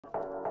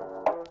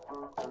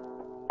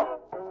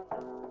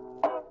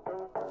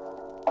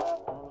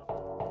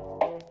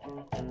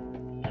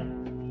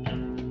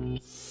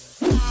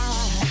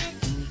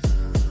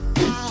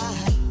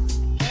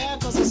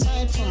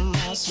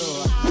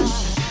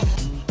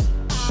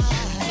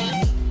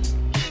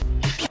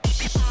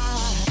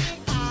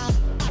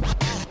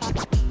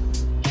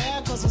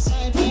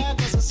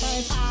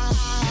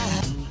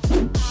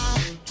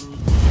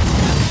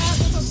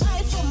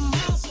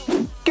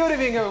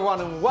evening everyone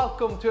and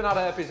welcome to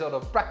another episode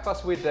of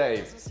Breakfast with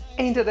Dave.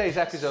 In today's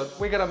episode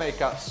we're gonna make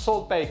a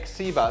salt-baked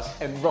sea bass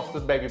and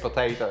roasted baby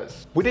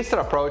potatoes. With Easter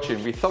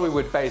approaching, we thought we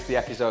would base the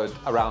episode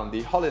around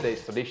the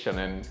holidays tradition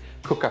and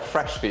cook a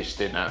fresh fish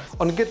dinner.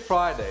 On Good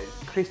Friday,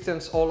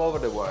 Christians all over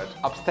the world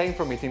abstain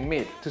from eating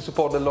meat to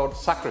support the Lord's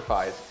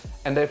sacrifice,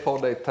 and therefore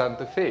they turn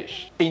to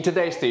fish. In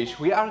today's dish,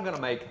 we aren't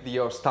gonna make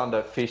your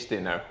standard fish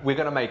dinner. We're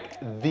gonna make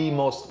the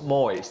most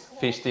moist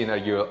fish dinner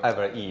you'll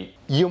ever eat.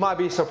 You might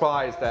be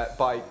surprised that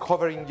by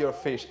covering your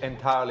fish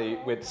entirely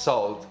with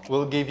salt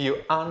will give you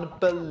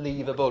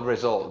unbelievable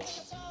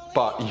results.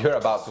 But you're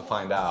about to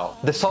find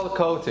out. The salt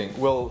coating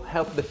will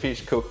help the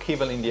fish cook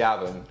evenly in the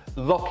oven,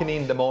 locking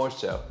in the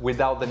moisture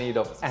without the need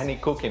of any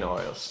cooking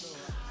oils.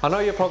 I know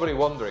you're probably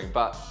wondering,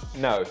 but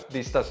no,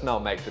 this does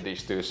not make the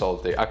dish too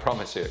salty, I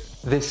promise you.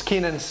 The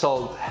skin and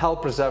salt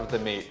help preserve the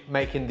meat,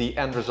 making the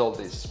end result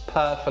this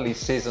perfectly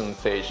seasoned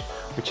fish,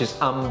 which is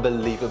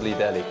unbelievably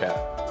delicate.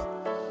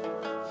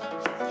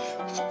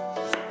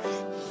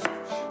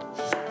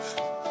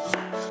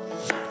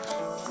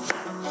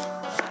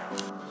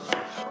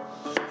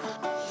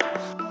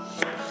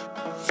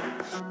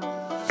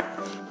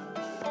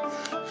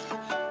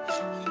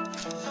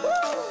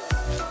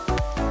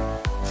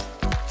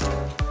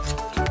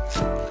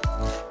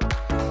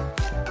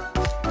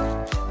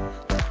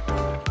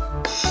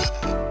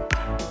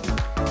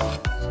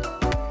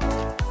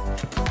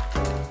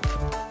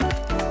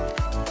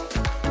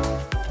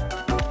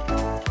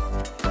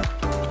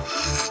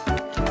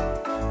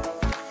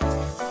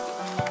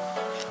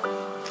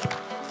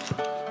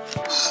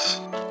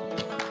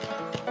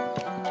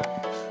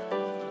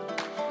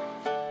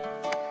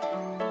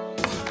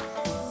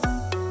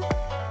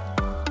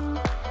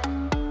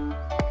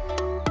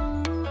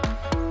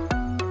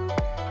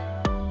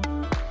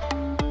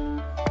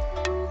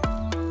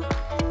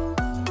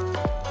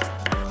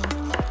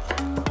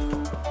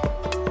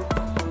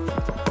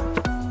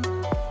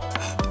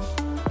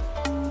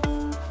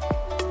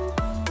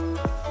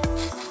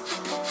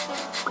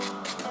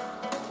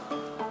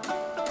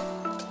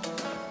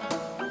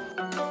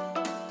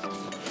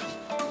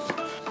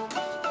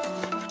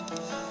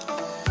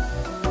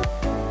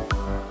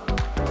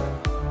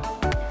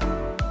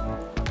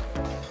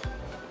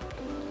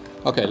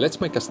 Okay,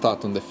 let's make a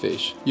start on the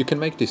fish. You can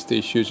make this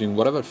dish using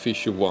whatever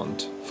fish you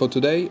want. For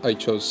today I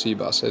chose sea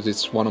bass as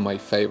it's one of my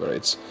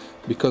favorites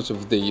because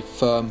of the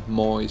firm,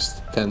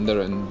 moist,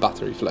 tender and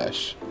buttery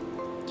flesh.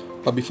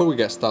 But before we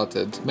get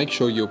started, make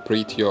sure you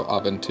preheat your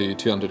oven to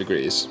 200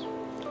 degrees.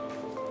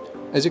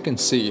 As you can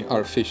see,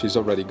 our fish is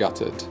already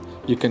gutted.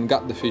 You can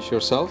gut the fish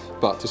yourself,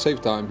 but to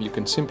save time you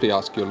can simply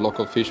ask your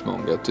local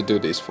fishmonger to do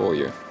this for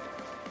you.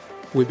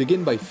 We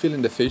begin by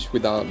filling the fish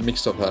with a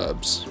mix of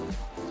herbs.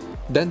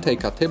 Then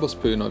take a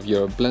tablespoon of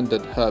your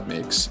blended herb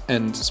mix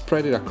and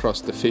spread it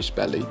across the fish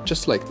belly,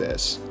 just like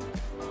this.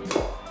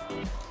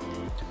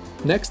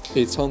 Next,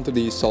 it's onto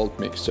the salt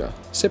mixture.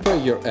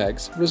 Separate your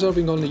eggs,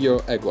 reserving only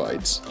your egg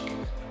whites.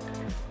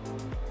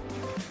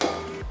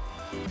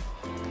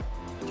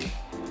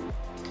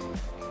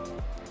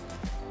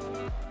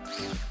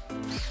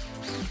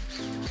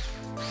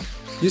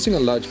 Using a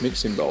large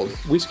mixing bowl,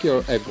 whisk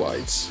your egg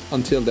whites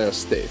until they're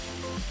stiff.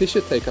 This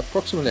should take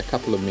approximately a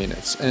couple of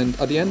minutes, and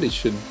at the end it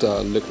should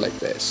look like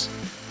this.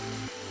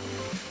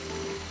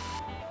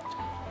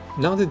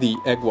 Now that the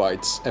egg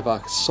whites have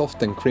a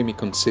soft and creamy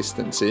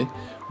consistency,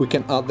 we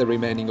can add the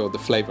remaining of the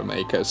flavor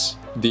makers,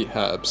 the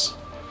herbs.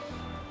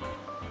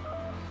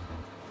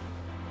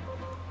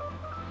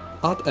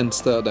 Add and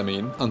stir them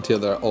in until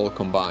they're all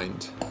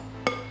combined.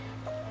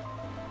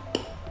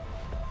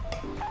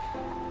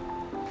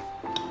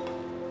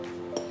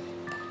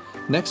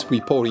 Next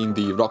we pour in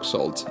the rock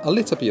salt, a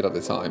little bit at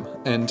a time,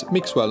 and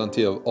mix well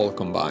until all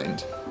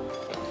combined.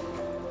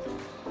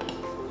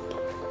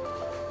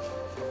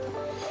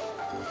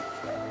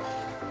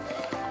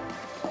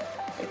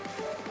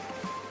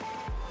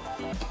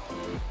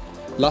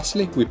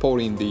 Lastly, we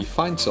pour in the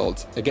fine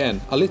salt, again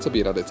a little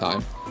bit at a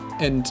time,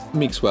 and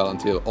mix well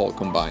until all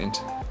combined.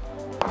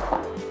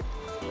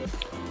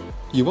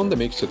 You want the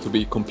mixture to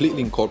be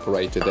completely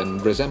incorporated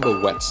and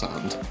resemble wet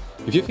sand.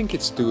 If you think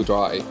it's too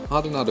dry,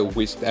 add another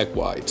whisked egg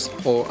white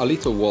or a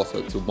little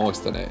water to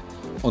moisten it.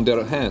 On the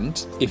other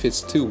hand, if it's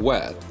too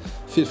wet,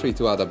 feel free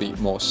to add a bit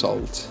more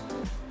salt.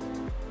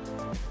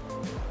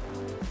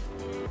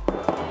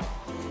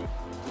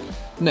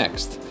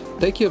 Next,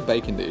 take your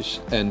baking dish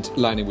and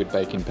line it with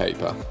baking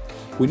paper.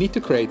 We need to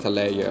create a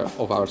layer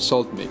of our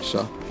salt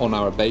mixture on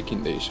our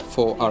baking dish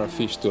for our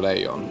fish to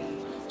lay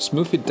on.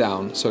 Smooth it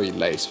down so it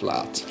lays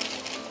flat.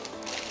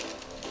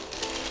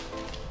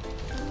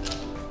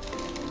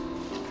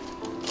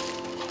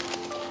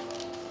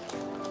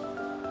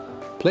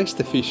 Place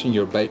the fish in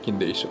your baking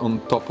dish on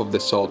top of the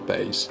salt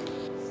base.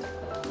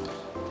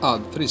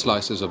 Add 3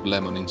 slices of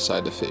lemon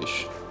inside the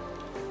fish.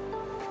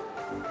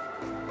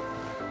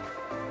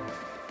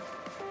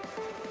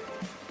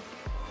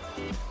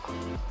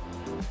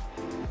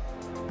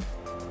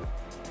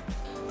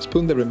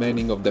 Spoon the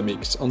remaining of the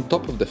mix on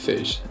top of the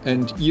fish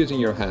and, using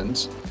your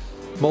hands,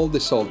 Mold the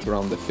salt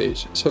around the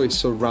fish so it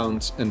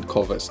surrounds and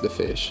covers the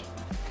fish.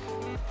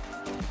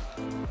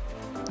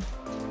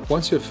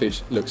 Once your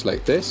fish looks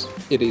like this,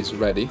 it is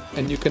ready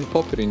and you can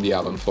pop it in the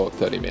oven for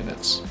 30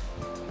 minutes.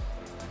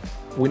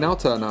 We now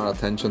turn our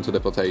attention to the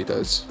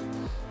potatoes.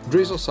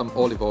 Drizzle some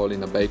olive oil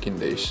in a baking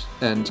dish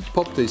and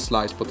pop these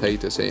sliced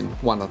potatoes in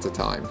one at a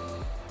time.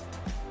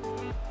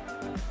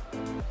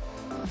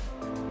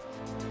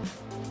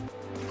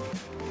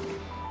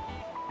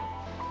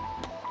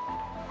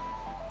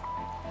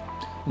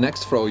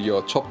 Next, throw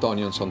your chopped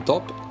onions on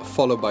top,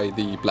 followed by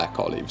the black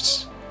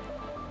olives.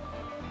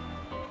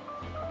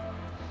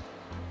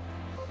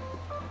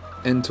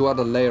 And to add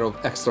a layer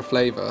of extra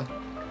flavor,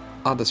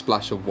 add a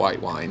splash of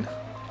white wine.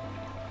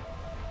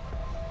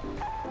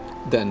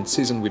 Then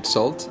season with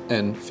salt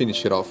and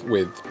finish it off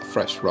with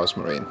fresh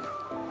rosemary.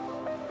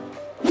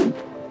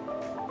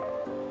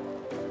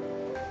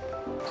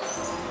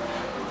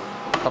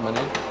 Coming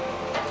in.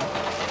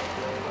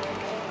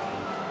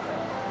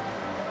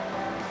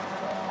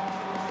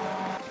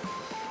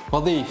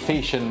 While the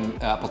fish and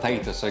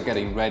potatoes are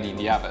getting ready in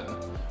the oven,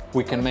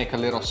 we can make a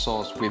little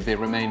sauce with the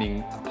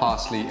remaining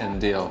parsley and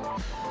dill.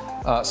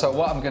 So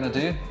what I'm going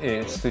to do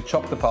is to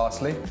chop the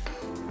parsley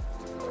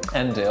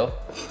and dill.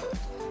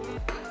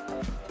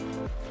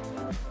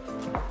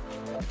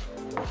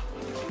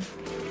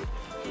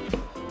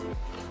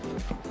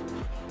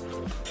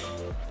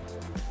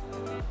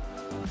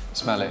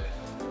 Smell it.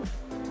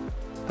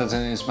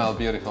 Doesn't it smell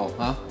beautiful,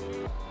 huh?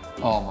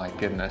 Oh my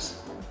goodness.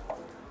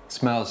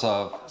 Smells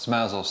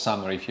of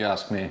summer, if you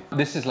ask me.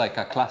 This is like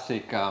a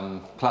classic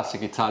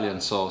Italian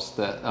sauce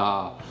that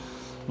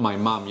my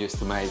mum used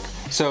to make.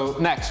 So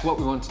next, what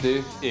we want to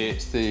do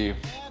is to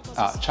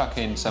chuck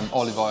in some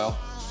olive oil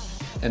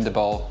in the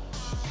bowl,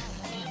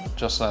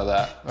 just like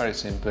that, very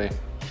simply.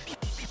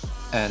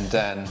 And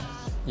then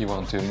you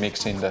want to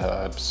mix in the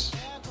herbs.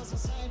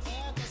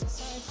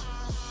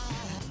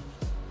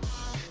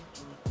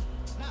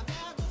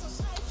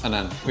 And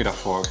then with a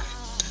fork,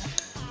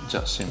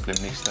 just simply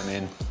mix them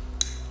in.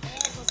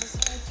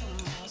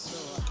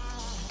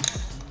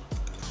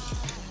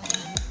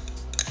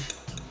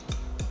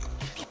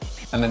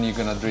 And then you're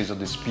gonna drizzle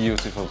this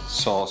beautiful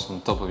sauce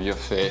on top of your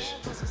fish.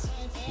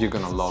 You're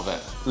gonna love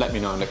it. Let me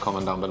know in the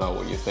comment down below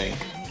what you think.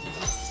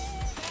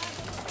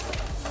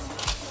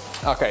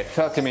 Okay,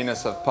 30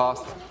 minutes have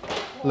passed.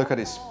 Look at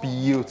this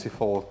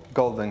beautiful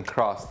golden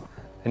crust.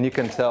 And you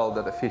can tell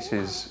that the fish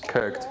is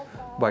cooked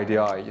by the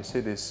eye. You see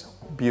this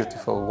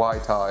beautiful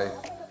white eye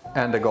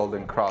and the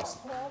golden crust.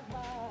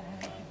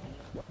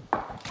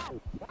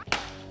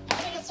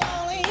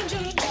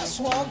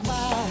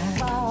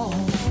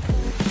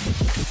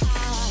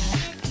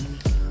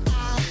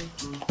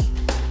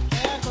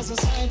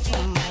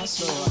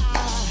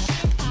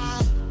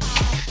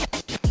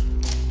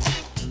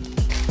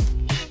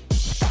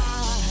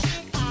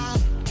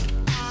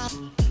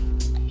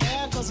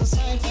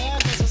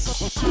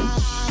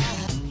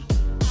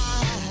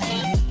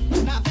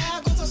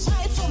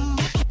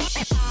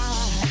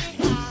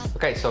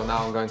 Okay, so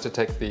now I'm going to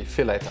take the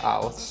fillet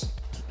out.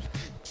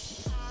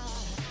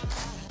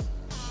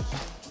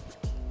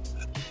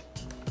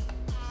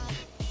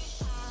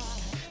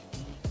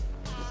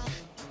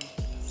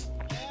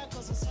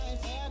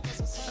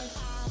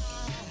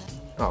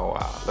 Oh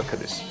wow, look at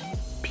this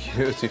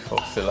beautiful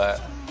fillet.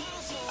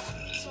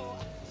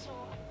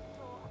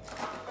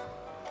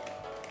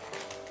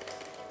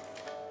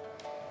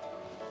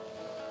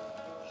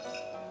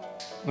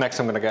 Next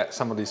I'm gonna get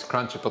some of these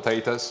crunchy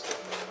potatoes.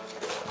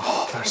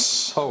 Oh, they're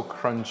so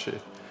crunchy.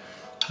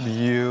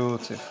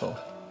 Beautiful.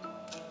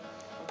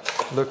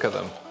 Look at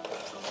them.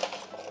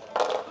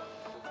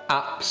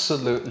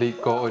 Absolutely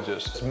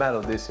gorgeous. The smell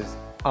of this is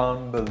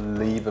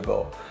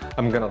unbelievable.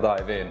 I'm gonna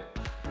dive in.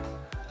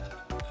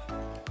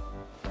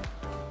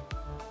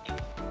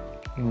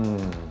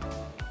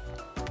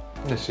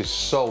 This is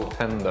so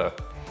tender.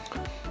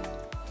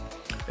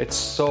 It's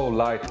so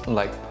light,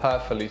 like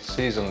perfectly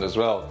seasoned as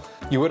well.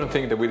 You wouldn't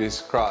think that with this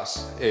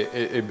crust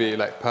it'd be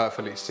like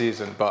perfectly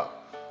seasoned, but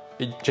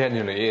it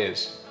genuinely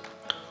is.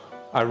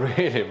 I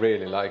really,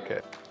 really like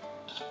it.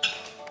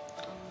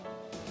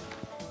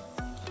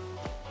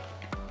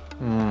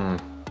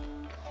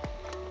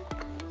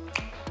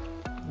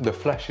 The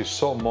flesh is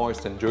so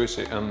moist and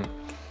juicy, and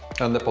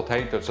the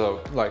potatoes are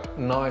like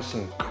nice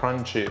and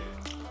crunchy.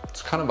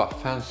 It's kind of a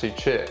fancy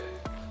chip.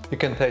 You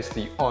can taste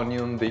the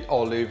onion, the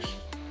olives,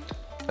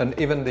 and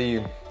even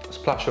the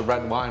splash of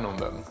red wine on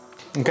them.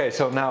 Okay,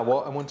 so now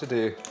what I want to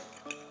do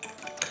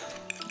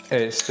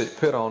is to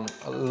put on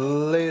a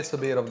little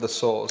bit of the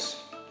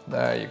sauce.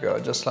 There you go,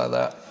 just like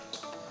that.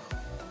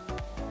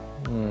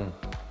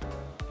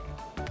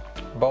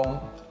 Bone.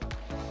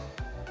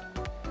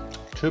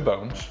 2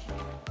 bones.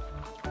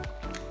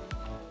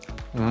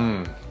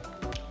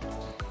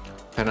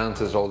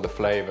 Enhances all the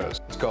flavors.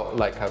 It's got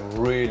like a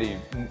really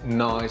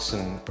nice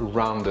and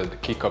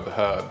rounded kick of the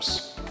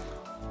herbs.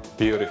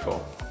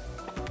 Beautiful.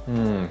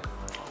 I'm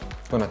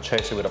gonna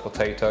chase it with a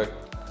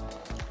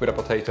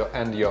potato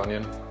and the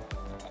onion.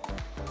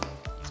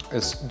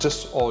 It's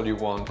just all you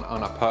want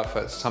on a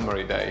perfect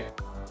summery day.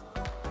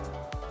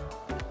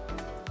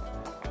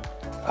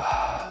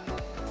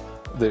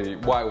 The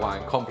white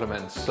wine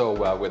complements so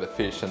well with the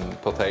fish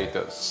and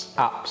potatoes.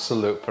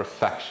 Absolute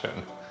perfection.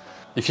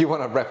 If you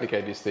want to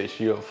replicate this dish,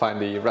 you'll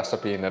find the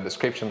recipe in the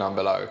description down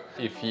below.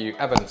 If you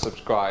haven't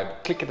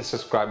subscribed, click the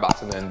subscribe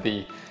button and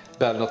the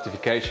bell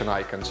notification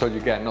icon so you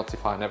get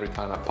notified every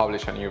time I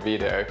publish a new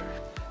video.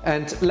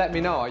 And let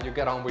me know how you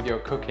get on with your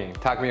cooking.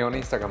 Tag me on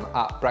Instagram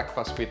at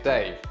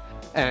breakfastwithdave.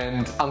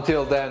 And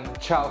until then,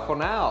 ciao for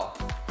now.